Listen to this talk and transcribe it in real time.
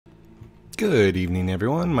Good evening,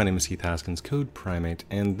 everyone. My name is Heath Haskins, Code Primate,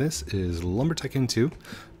 and this is Lumber Tycoon 2.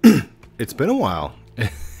 It's been a while,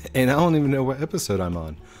 and I don't even know what episode I'm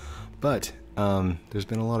on. But there's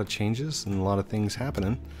been a lot of changes and a lot of things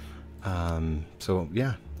happening. So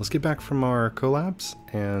yeah, let's get back from our collabs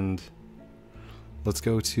and let's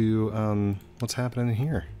go to what's happening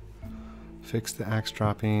here. Fixed the axe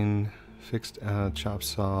dropping, fixed chop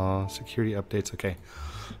saw, security updates. Okay,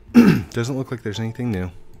 doesn't look like there's anything new.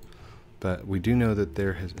 But we do know that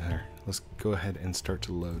there has... let's go ahead and start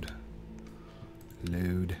to load.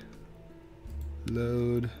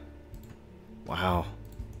 Load. Wow.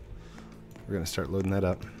 We're going to start loading that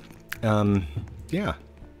up. Yeah.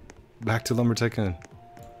 Back to Lumber Tycoon.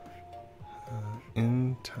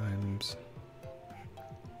 N times...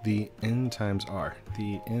 The N times R.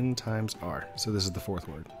 The N times R. So this is the fourth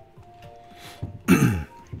word. I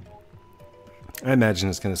imagine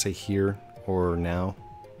it's going to say here or now.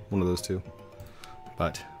 One of those two.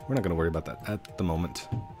 But we're not going to worry about that at the moment.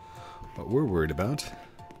 What we're worried about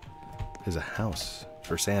is a house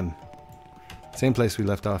for Sam. Same place we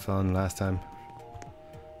left off on last time.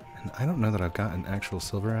 And I don't know that I've got an actual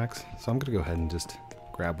silver axe, so I'm going to go ahead and just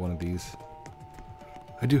grab one of these.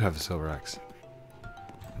 I do have a silver axe.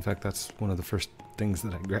 In fact, that's one of the first things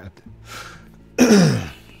that I grabbed.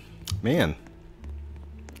 Man,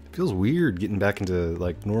 it feels weird getting back into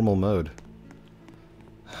like normal mode.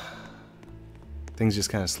 Things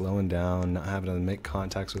just kind of slowing down, not having to make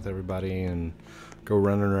contacts with everybody and go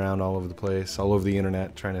running around all over the place, all over the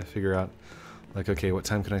internet, trying to figure out, like, okay, what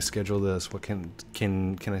time can I schedule this? What can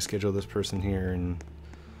I schedule this person here? And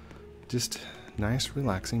just nice,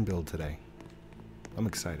 relaxing build today. I'm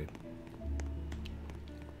excited.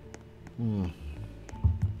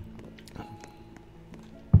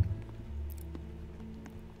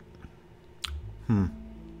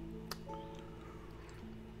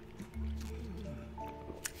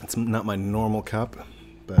 It's not my normal cup,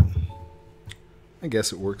 but I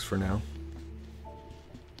guess it works for now.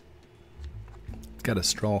 It's got a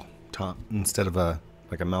straw top instead of a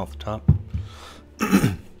mouth top.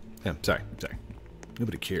 Yeah, sorry.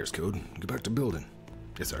 Nobody cares, Code. Get back to building.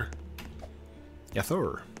 Yes, sir. Yes,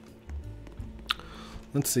 sir.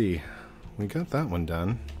 Let's see. We got that one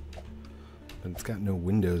done, but it's got no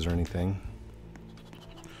windows or anything.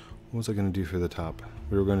 What was I going to do for the top?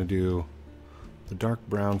 We were going to do the dark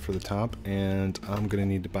brown for the top, and I'm gonna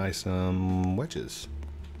need to buy some wedges.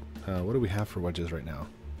 What do we have for wedges right now?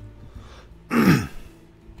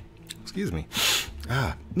 Excuse me.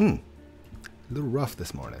 A little rough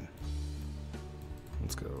this morning.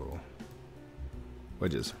 Let's go.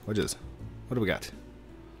 Wedges. What do we got?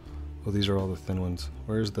 Oh, these are all the thin ones.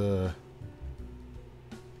 Where's the...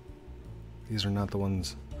 These are not the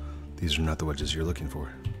ones... These are not the wedges you're looking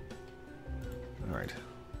for. Alright.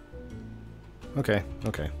 Okay.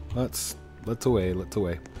 Let's away.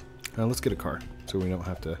 Let's get a car so we don't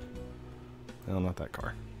have to. No, not that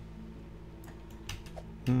car.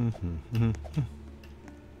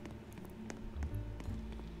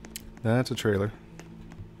 That's a trailer.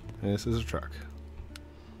 This is a truck.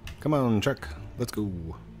 Come on, truck. Let's go.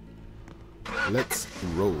 Let's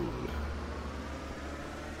roll.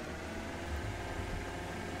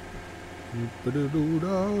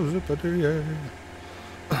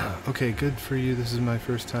 Okay, good for you. This is my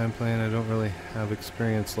first time playing. I don't really have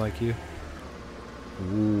experience like you.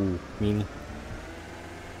 Ooh, meanie.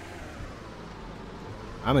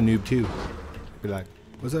 I'm a noob too. Be like,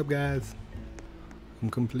 what's up, guys? I'm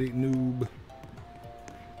complete noob.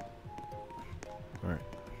 Alright.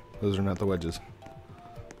 Those are not the wedges.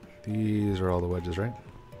 These are all the wedges, right?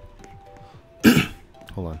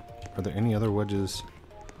 Hold on. Are there any other wedges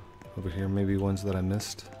over here? Maybe ones that I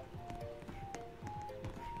missed?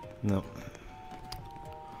 No.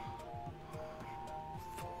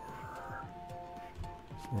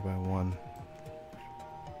 4 by 1.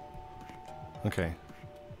 Okay.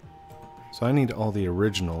 So I need all the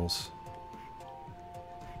originals.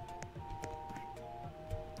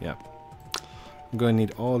 Yeah. I'm going to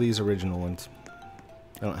need all these original ones.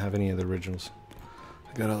 I don't have any of the originals.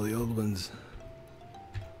 I got all the old ones.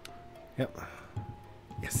 Yep.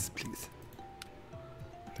 Yes, please.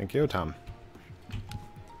 Thank you, Tom.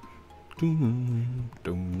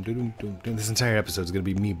 This entire episode is going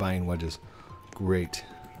to be me buying wedges. Great.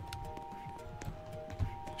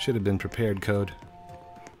 Should have been prepared, Code.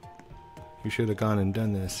 You should have gone and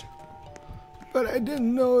done this. But I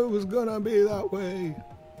didn't know it was going to be that way.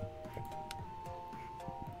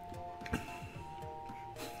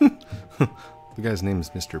 The guy's name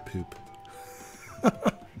is Mr. Poop.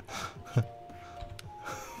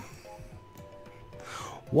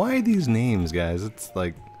 Why these names, guys? It's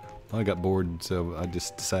like I got bored, so I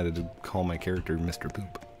just decided to call my character Mr.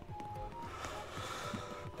 Poop.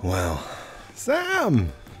 Wow.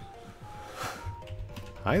 Sam!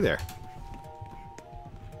 Hi there.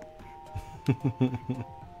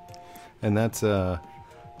 And that's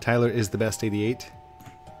Tyler is the best 88.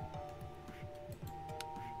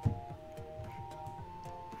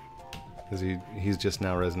 Because he's just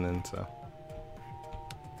now resonant, so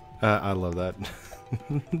I love that.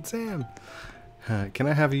 Sam, can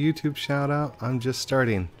I have a YouTube shout out? I'm just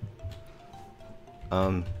starting.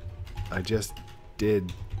 I just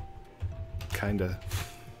did, kinda.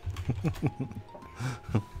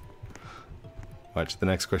 Watch, the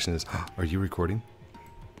next question is, are you recording?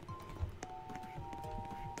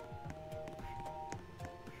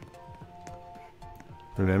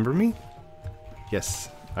 Remember me? Yes,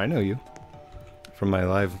 I know you. From my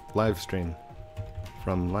live stream.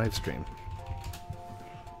 From live stream.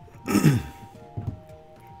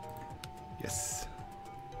 Yes.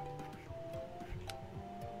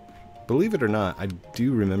 Believe it or not, I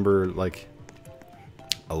do remember like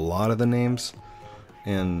a lot of the names,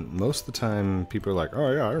 and most of the time people are like,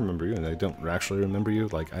 oh yeah, I remember you, and they don't actually remember you.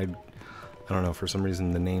 Like I don't know, for some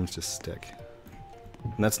reason the names just stick.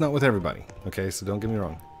 And that's not with everybody, okay? So don't get me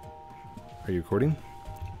wrong. Are you recording?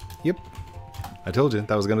 Yep. I told you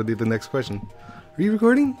that was going to be the next question. Are you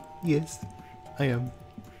recording? Yes, I am.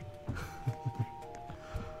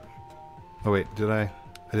 Oh wait, did I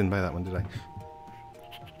didn't buy that one, did I?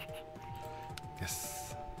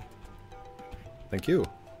 Yes. Thank you.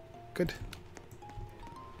 Good.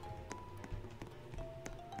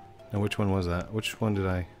 Now which one was that? Which one did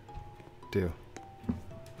I do?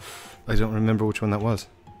 I don't remember which one that was.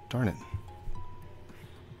 Darn it.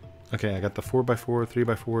 Okay, I got the 4x4,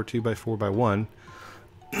 3x4, 2x4x1.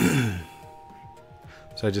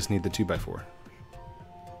 So I just need the 2x4.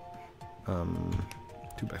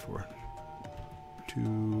 2x4.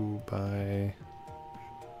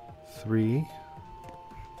 2x3.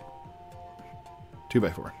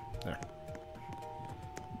 2x4. There.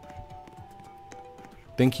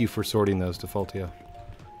 Thank you for sorting those, Defaultio.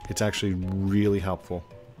 It's actually really helpful.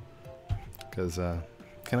 Because,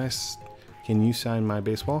 can you sign my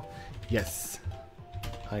baseball? Yes.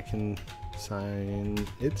 I can sign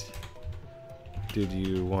it. Did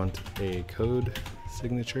you want a code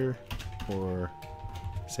signature or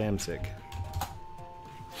Samsig?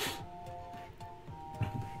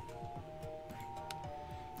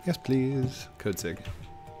 Yes, please. Code sig.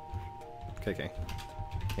 Okay.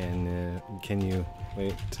 Can you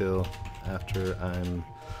wait till after I'm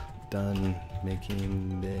done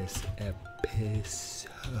making this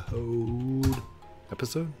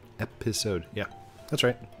episode? Yeah, that's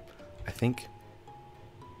right. I think.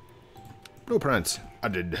 Blueprints. I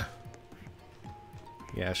did.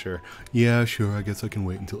 Yeah, sure. Yeah, sure. I guess I can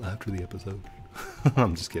wait until after the episode.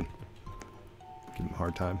 I'm just kidding. Give him a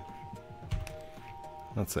hard time.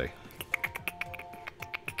 Let's see.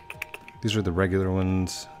 These are the regular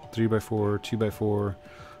ones. 3x4, 2x4.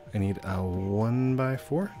 I need a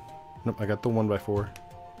 1x4. Nope, I got the 1x4.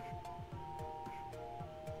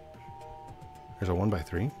 There's a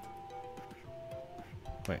 1x3.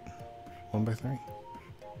 Wait, 1x3?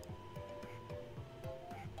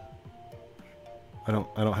 I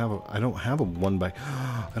don't have a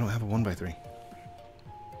 1x3.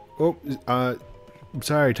 Oh,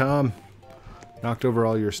 sorry, Tom. Knocked over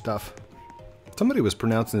all your stuff. Somebody was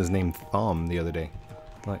pronouncing his name Thom the other day.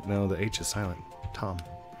 Like, no, the H is silent. Tom.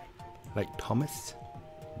 Like Thomas?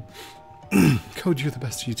 Code, you're the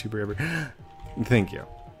best YouTuber ever. Thank you.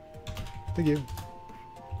 Thank you.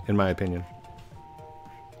 In my opinion.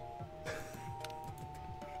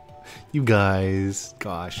 You guys.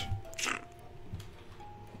 Gosh.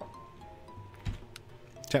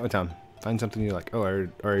 Chat with Tom. Find something you like. Oh, I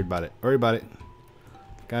already bought it. Already bought it.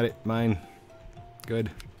 Got it. Mine. Good.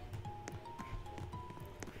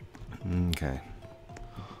 Okay.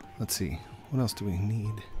 Let's see. What else do we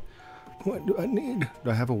need? What do I need?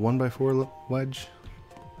 Do I have a 1x4 wedge?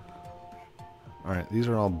 Alright, these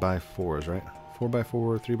are all by 4s, right?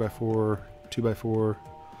 4x4, 3x4, 2x4,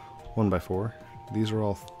 1x4. These are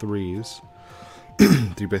all 3s.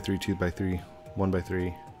 3x3, 2x3,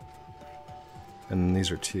 1x3. And then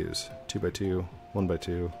these are 2s. 2x2,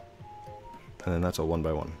 1x2. And then that's a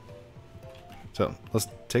 1x1. So, let's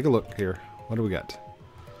take a look here. What do we got?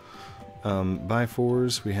 By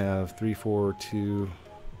 4s, we have 3, 4, 2,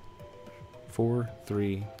 4,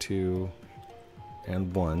 3, 2,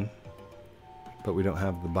 and 1. But we don't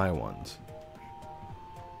have the by 1s.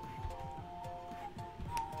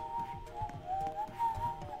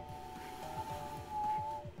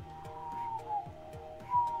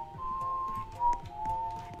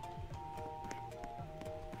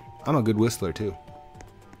 I'm a good whistler too.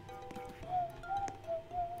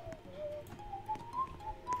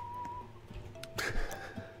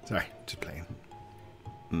 Sorry, just playing.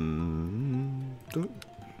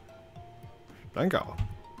 Thank you.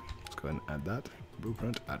 Let's go ahead and add that.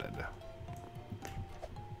 Blueprint added.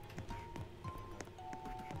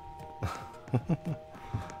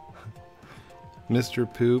 Mr.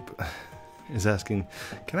 Poop is asking,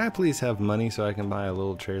 can I please have money so I can buy a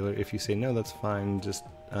little trailer? If you say no, that's fine. Just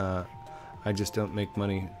I just don't make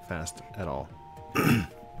money fast at all.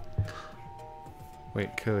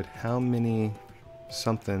 Wait, code. How many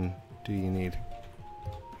something do you need?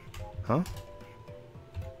 Huh?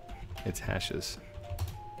 It's hashes.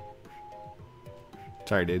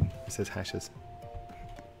 Sorry, dude. It says hashes.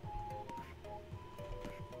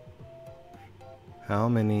 How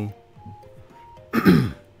many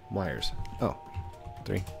wires? Oh,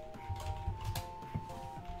 3.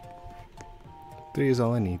 3 is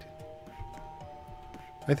all I need.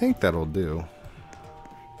 I think that'll do.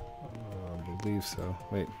 I believe so.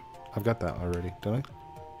 Wait, I've got that already, don't I?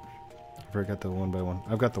 I forgot the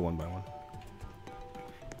 1x1. I've got the 1x1.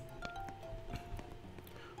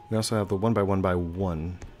 We also have the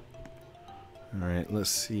 1x1x1. Alright, let's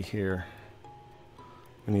see here.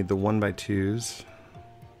 We need the 1x2s.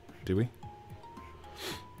 Do we?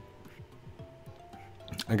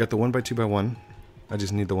 I got the 1x2x1. I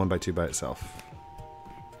just need the 1x2 by itself.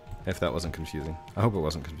 If that wasn't confusing. I hope it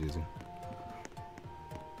wasn't confusing.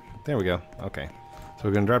 There we go. Okay. So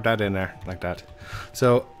we're going to drop that in there like that.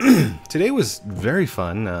 So today was very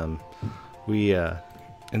fun. We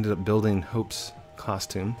ended up building Hope's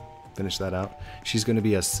costume. Finished that out. She's going to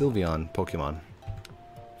be a Sylveon Pokemon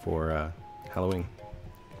for Halloween.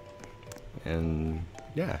 And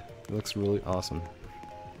yeah, it looks really awesome.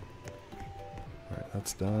 Alright,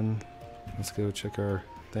 that's done. Let's go check our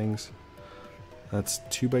things. That's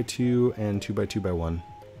 2x2 and 2x2x1.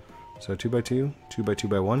 So 2x2,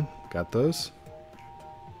 2x2x1, got those.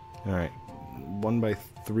 Alright,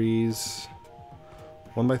 1x3s,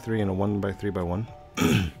 1x3 and a 1x3x1.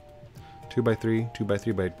 2x3,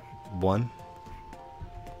 2x3x1.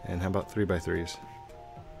 And how about 3x3s?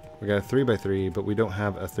 We got a 3x3, but we don't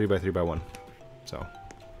have a 3x3x1. So,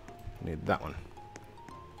 we need that one.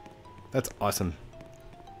 That's awesome.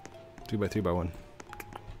 2x3x1.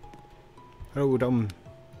 Hello,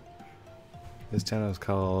 This channel is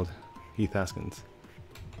called Heath Haskins.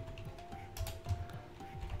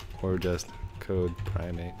 Or just Code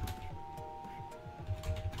Primate.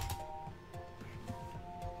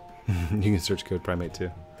 You can search Code Primate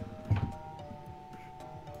too.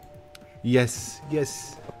 Yes,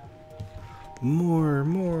 yes. More,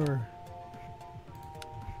 more.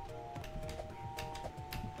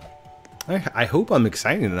 I hope I'm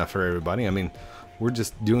exciting enough for everybody. I mean, we're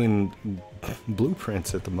just doing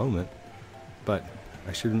blueprints at the moment, but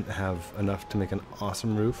I shouldn't have enough to make an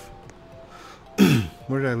awesome roof.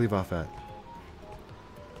 Where did I leave off at?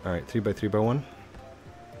 Alright, 3x3x1.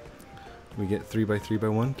 We get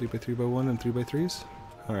 3x3x1, 3x3x1, and 3x3s.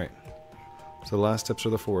 Alright. So the last steps are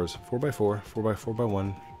the 4s. 4x4,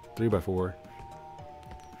 4x4x1, 3x4,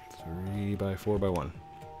 3x4x1.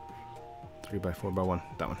 3x4x1.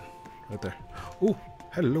 That one. Right there. Oh,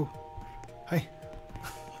 hello. Hi.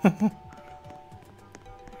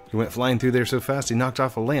 He went flying through there so fast he knocked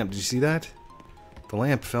off a lamp. Did you see that? The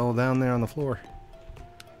lamp fell down there on the floor.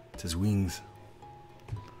 It's his wings.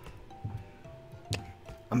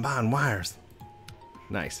 I'm buying wires.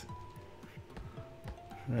 Nice.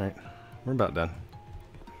 Alright. We're about done.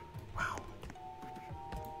 Wow.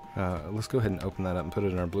 Let's go ahead and open that up and put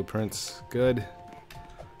it in our blueprints. Good.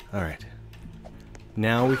 Alright.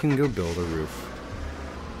 Now we can go build a roof.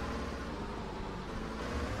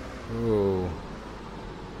 Oh.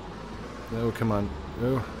 Oh, come on.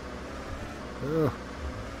 Oh. Oh.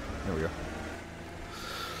 There we go.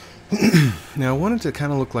 Now I want it to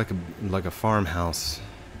kind of look like a farmhouse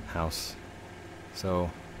house. So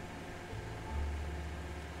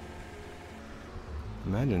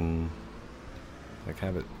imagine like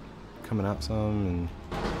have it coming out some, and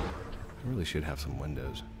I really should have some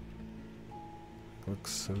windows. It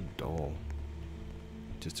looks so dull.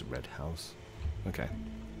 Just a red house. Okay.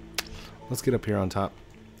 Let's get up here on top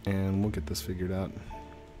and we'll get this figured out.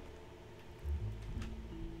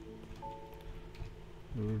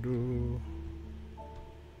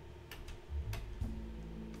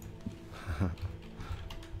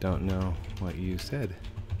 Don't know what you said.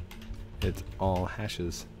 It's all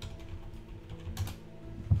hashes.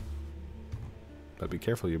 But be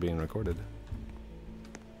careful, you're being recorded.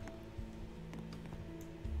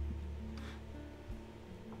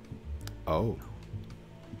 Oh.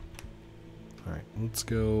 Alright. Alright, let's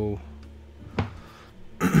go.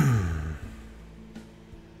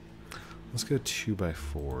 Let's go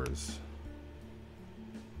 2x4s.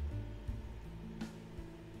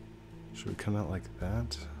 Should we come out like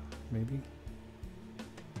that, maybe?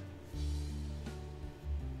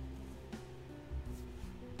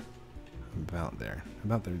 About there.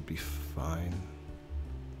 About there would be fine.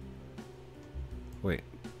 Wait,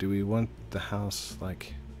 do we want the house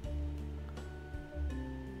like...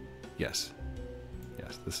 Yes.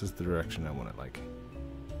 Yes, this is the direction I want it like.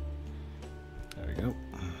 There we go.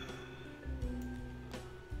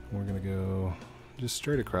 We're gonna go just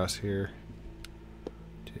straight across here.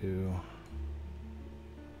 2,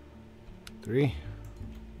 3.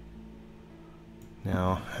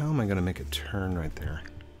 Now, how am I gonna make a turn right there?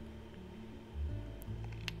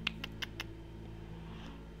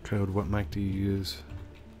 Code, what mic do you use?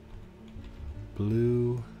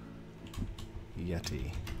 Blue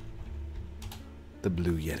Yeti. The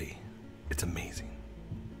Blue Yeti. It's amazing.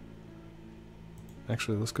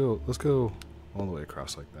 Actually, let's go all the way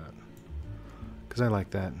across like that. Because I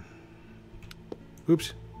like that.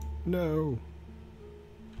 Oops. No.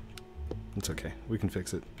 It's okay. We can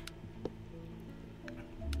fix it.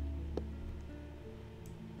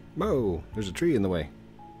 Whoa! There's a tree in the way.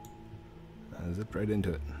 I zipped right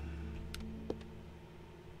into it.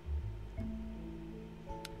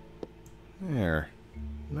 There.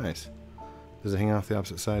 Nice. Does it hang off the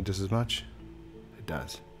opposite side just as much? It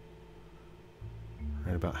does.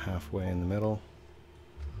 Right about halfway in the middle.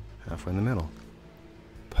 Halfway in the middle.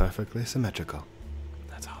 Perfectly symmetrical.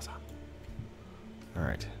 That's awesome.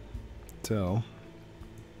 Alright. So,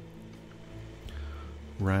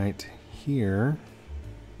 right here,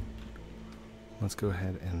 let's go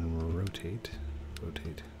ahead and rotate.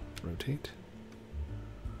 Rotate. Rotate.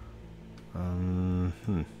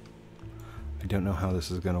 I don't know how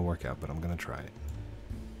this is going to work out, but I'm going to try it.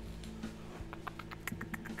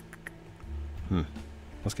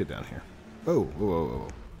 Let's get down here. Oh, whoa, whoa, whoa.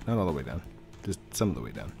 Not all the way down. Just some of the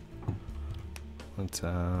way down. Let's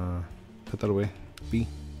put that away. B.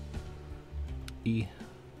 E.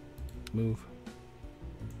 Move.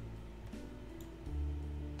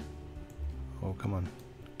 Oh, come on.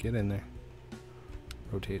 Get in there.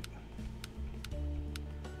 Rotate.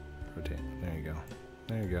 Rotate. There you go.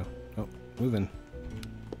 There you go. Oh, moving.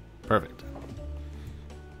 Perfect.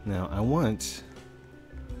 Now, I want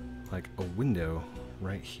like a window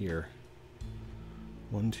right here.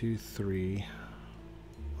 1, 2, 3.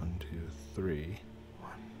 1, 2, 3.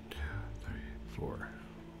 1, 2, 3, 4.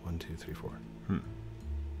 1, 2, 3, 4.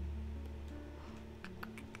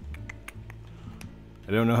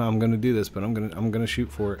 I don't know how I'm gonna do this, but I'm gonna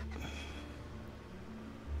shoot for it.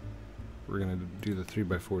 We're gonna do the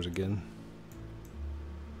 3x4s again.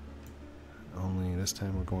 Only this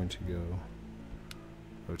time we're going to go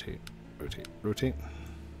rotate, rotate, rotate.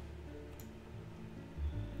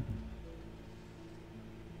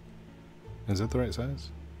 Is that the right size?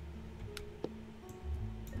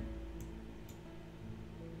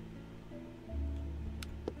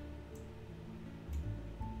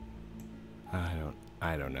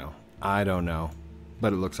 I don't know. I don't know.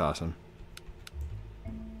 But it looks awesome.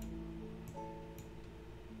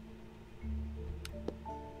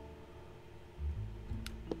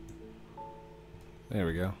 There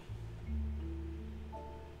we go.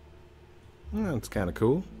 That's kind of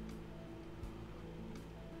cool.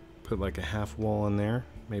 Put like a half wall in there,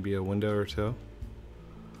 maybe a window or two.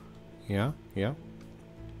 Yeah, yeah.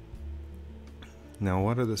 Now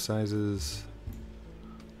what are the sizes?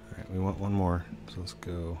 Alright, we want one more. So let's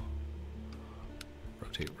go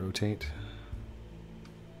rotate, rotate.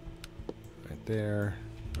 Right there.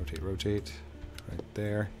 Rotate, rotate. Right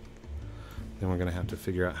there. Then we're going to have to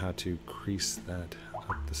figure out how to crease that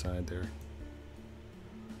up the side there.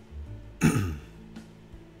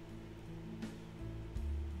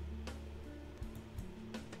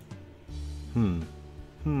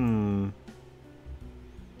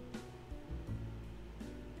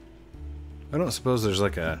 I don't suppose there's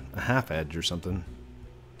like a half edge or something.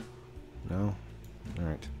 No?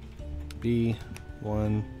 Alright.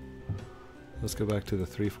 B1. Let's go back to the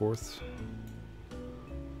 3/4.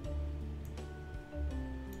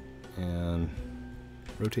 And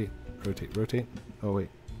rotate, rotate, rotate. Oh wait,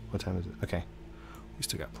 what time is it? Okay. We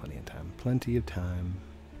still got plenty of time. Plenty of time.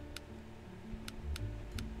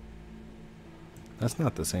 That's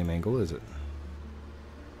not the same angle, is it?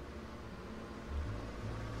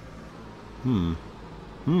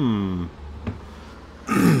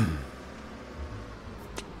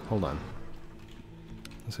 Hold on.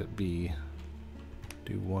 Let's hit B.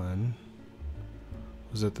 Do 1.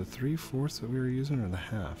 Was it the 3/4 that we were using or the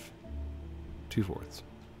half? 2/4.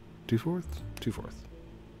 2/4? 2/4.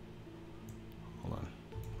 Hold on.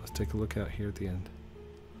 Let's take a look out here at the end.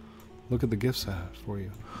 Look at the gifts I have for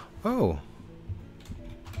you. Oh!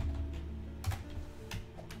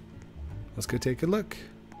 Let's go take a look.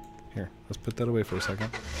 Here, let's put that away for a second.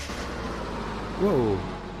 Whoa!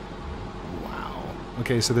 Wow.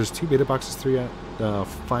 Okay, so there's 2 beta boxes, 3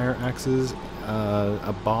 fire axes,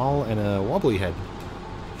 a ball, and a wobbly head.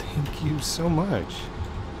 Thank you so much.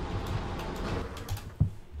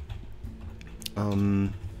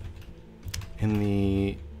 In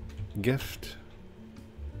the gift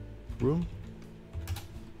room?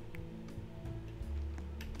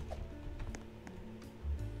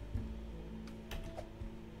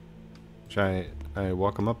 Should I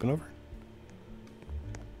walk him up and over?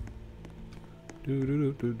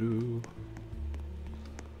 Do.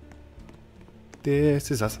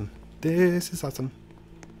 This is awesome. This is awesome.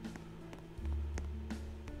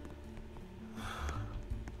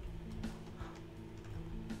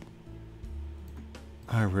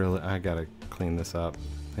 I gotta clean this up.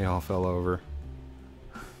 They all fell over.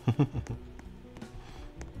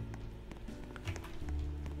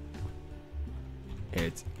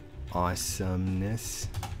 It's awesomeness.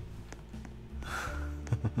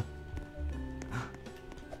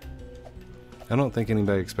 I don't think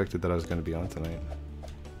anybody expected that I was going to be on tonight.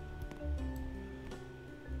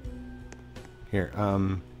 Here,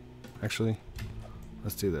 actually,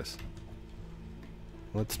 let's do this.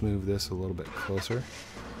 Let's move this a little bit closer.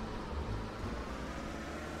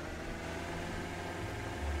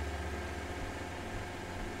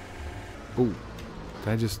 Ooh, did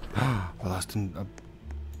I just... I lost an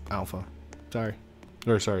alpha. Sorry.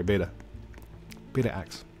 Or sorry, beta. Beta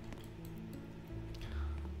axe.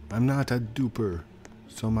 I'm not a duper,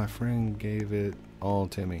 so my friend gave it all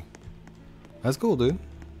to me. That's cool, dude.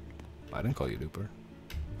 I didn't call you duper.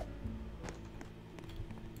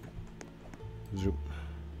 Zoop.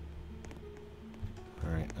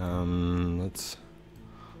 Alright, let's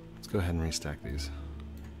go ahead and restack these.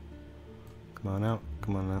 Come on out,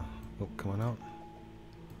 come on out. Oh, come on out.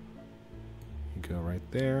 You go right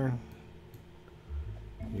there.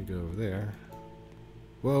 You go over there.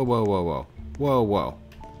 Whoa, whoa, whoa, whoa. Whoa, whoa.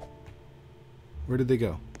 Where did they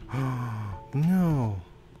go? No.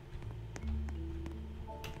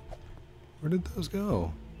 Where did those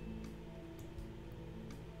go?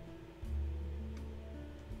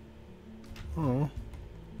 Oh.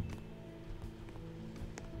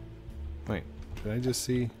 Wait, did I just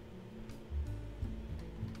see?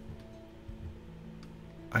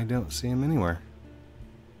 I don't see him anywhere.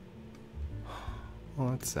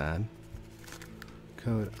 Oh, that's sad.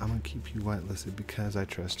 Code, I'm gonna keep you whitelisted because I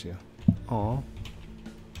trust you. Aw.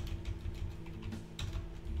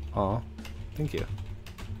 Aw. Thank you.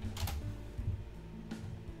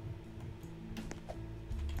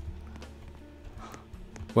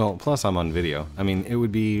 Well, plus I'm on video. I mean, it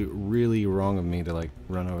would be really wrong of me to like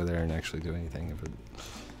run over there and actually do anything. If it,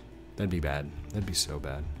 that'd be bad. That'd be so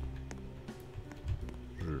bad.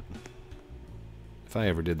 If I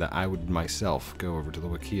ever did that, I would myself go over to the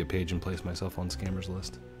Wikia page and place myself on scammers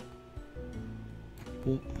list.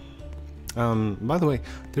 Well, by the way,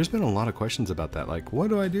 there's been a lot of questions about that. Like, what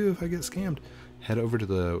do I do if I get scammed? Head over to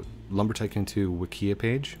the Lumber Tycoon 2 Wikia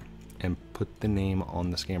page and put the name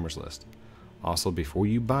on the scammers list. Also, before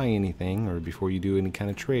you buy anything or before you do any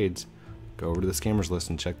kind of trades, go over to the scammers list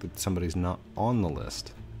and check that somebody's not on the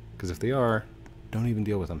list. Because if they are, don't even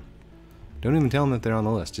deal with them. Don't even tell them that they're on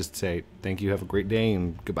the list. Just say, thank you, have a great day,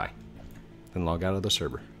 and goodbye. Then log out of the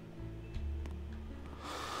server.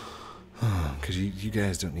 Because you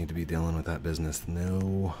guys don't need to be dealing with that business.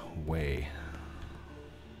 No way.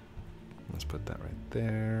 Let's put that right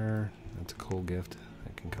there. That's a coal gift.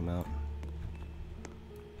 That can come out.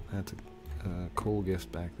 That's a coal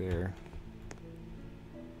gift back there.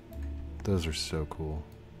 Those are so cool.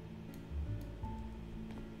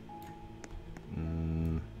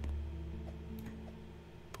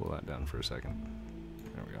 Pull that down for a second.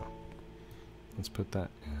 There we go. Let's put that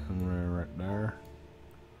in right there.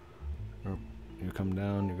 Oh, you come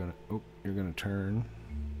down. You're gonna turn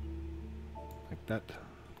like that.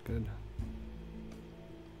 Good.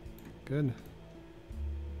 Good.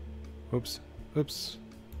 Oops. Oops.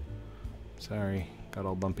 Sorry, got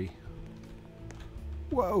all bumpy.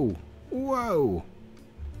 Whoa! Whoa!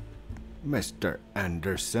 Mr.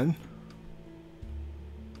 Anderson.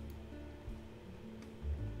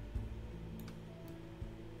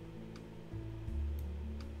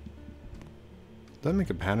 Does that make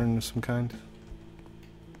a pattern of some kind?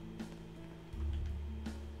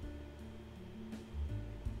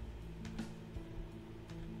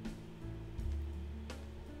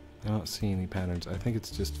 I don't see any patterns. I think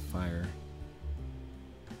it's just fire.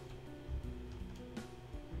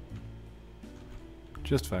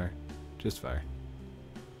 Just fire. Just fire.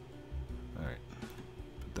 Alright.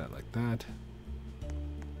 Put that like that.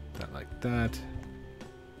 That like that.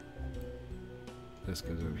 This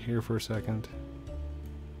goes over here for a second.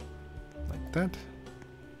 Like that.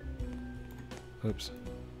 Oops.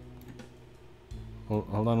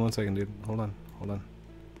 Hold on 1 second, dude. Hold on. Hold on.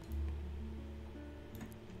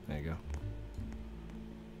 There you go.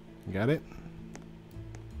 You got it?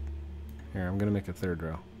 Here, I'm gonna make a third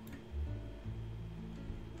row.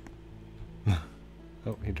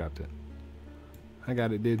 Oh, he dropped it. I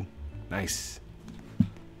got it, dude. Nice.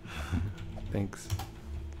 Thanks.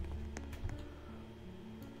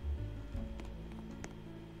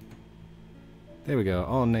 There we go.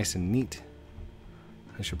 All nice and neat.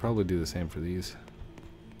 I should probably do the same for these.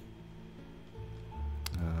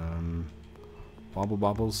 Wobble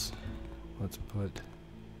bobbles. Let's put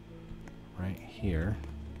right here.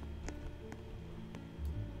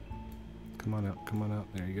 Come on out. Come on out.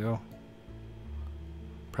 There you go.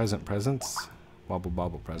 Present presents. Wobble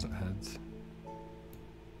bobble present heads.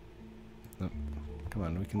 Nope. Come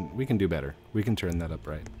on, we can do better. We can turn that up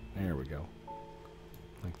right. There we go.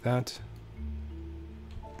 Like that.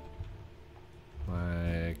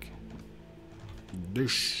 Like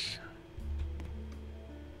this.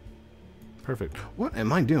 Perfect. What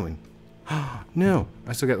am I doing? No,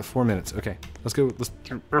 I still got the 4 minutes. Okay, let's go. Let's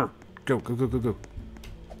go.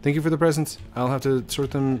 Thank you for the presents. I'll have to sort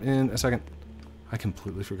them in a second. I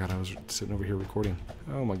completely forgot I was sitting over here recording.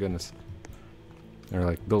 Oh my goodness. Or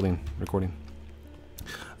like building, recording.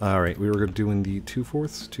 All right, we were doing the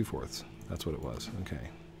 2/4. 2/4. That's what it was. Okay,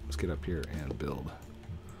 let's get up here and build.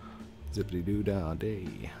 Zippity doo dah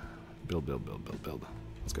day. Build.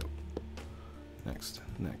 Let's go. Next.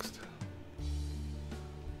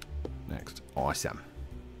 Awesome.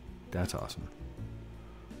 That's awesome.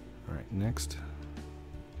 All right, next.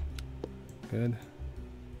 Good.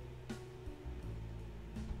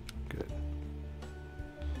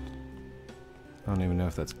 I don't even know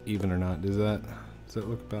if that's even or not. Does that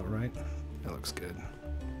look about right? That looks good.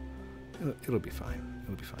 It'll be fine.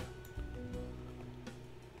 It'll be fine.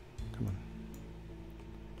 Come on.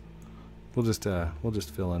 We'll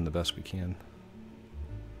just fill in the best we can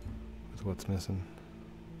with what's missing.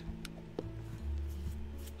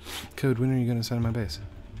 Code, when are you gonna sign my base?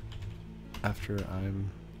 After I'm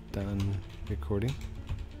done recording.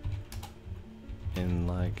 In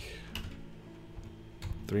like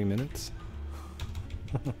 3 minutes.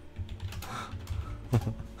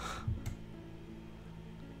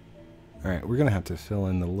 Alright, we're gonna have to fill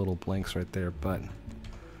in the little blanks right there, but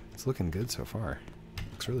it's looking good so far.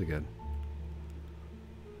 Looks really good.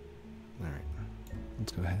 Alright,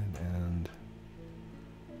 let's go ahead and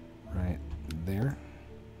right there.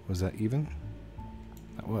 Was that even?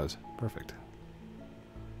 That was. Perfect.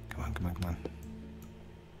 Come on.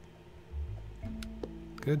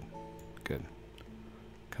 Good.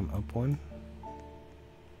 Come up one.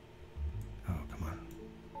 Oh, come on.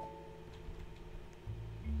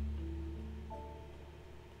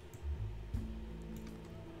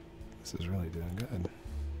 This is really doing good.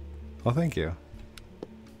 Well, thank you.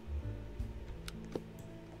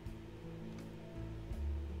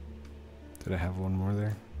 Did I have one more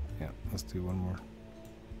there? Yeah, let's do one more.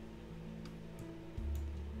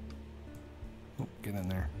 Oh, get in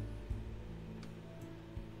there.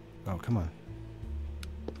 Oh, come on.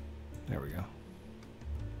 There we go.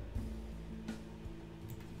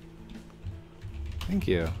 Thank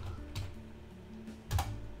you.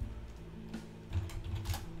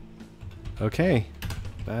 Okay,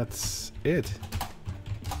 that's it.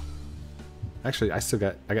 Actually, I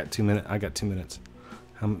got 2 minutes. I got 2 minutes.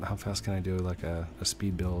 How fast can I do like a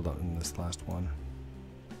speed build on this last one?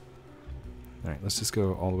 All right, let's just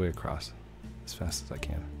go all the way across as fast as I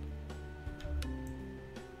can.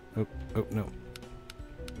 Oh no.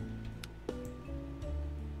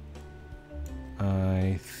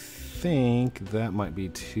 I think that might be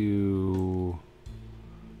too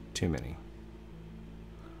many.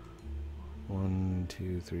 1,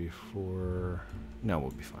 2, 3, 4. No,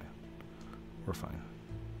 we'll be fine. We're fine.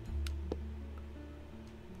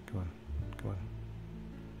 Come on.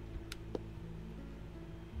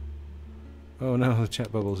 Oh no, the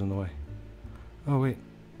chat bubble's in the way. Oh wait,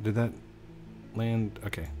 did that land?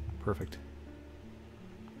 Okay, perfect.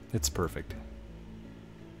 It's perfect.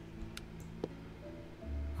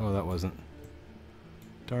 Oh, that wasn't.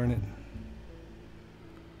 Darn it.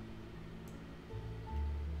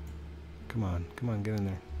 Come on, get in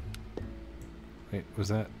there. Wait, was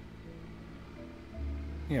that?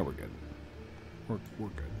 Yeah, we're good. We're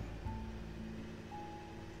good.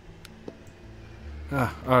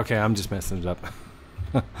 Ah, okay, I'm just messing it up.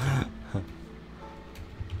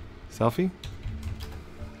 Selfie?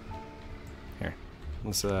 Here.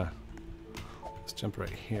 Let's jump right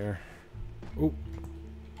here. Oh.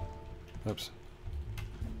 Oops.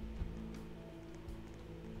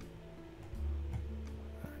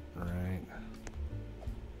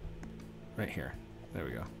 Right here. There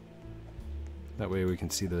we go. That way we can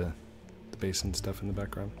see the base and stuff in the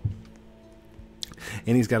background.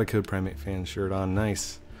 And he's got a Code Primate fan shirt on.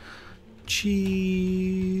 Nice.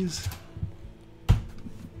 Cheese.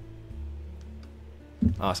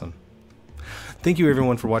 Awesome. Thank you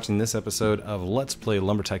everyone for watching this episode of Let's Play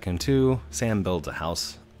Lumber Tycoon 2. Sam builds a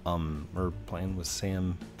house. We're playing with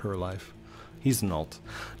Sam per life. He's an alt.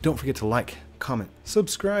 Don't forget to like, comment,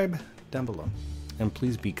 subscribe down below. And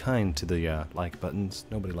please be kind to the like buttons.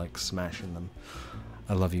 Nobody likes smashing them.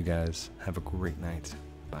 I love you guys. Have a great night.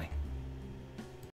 Bye.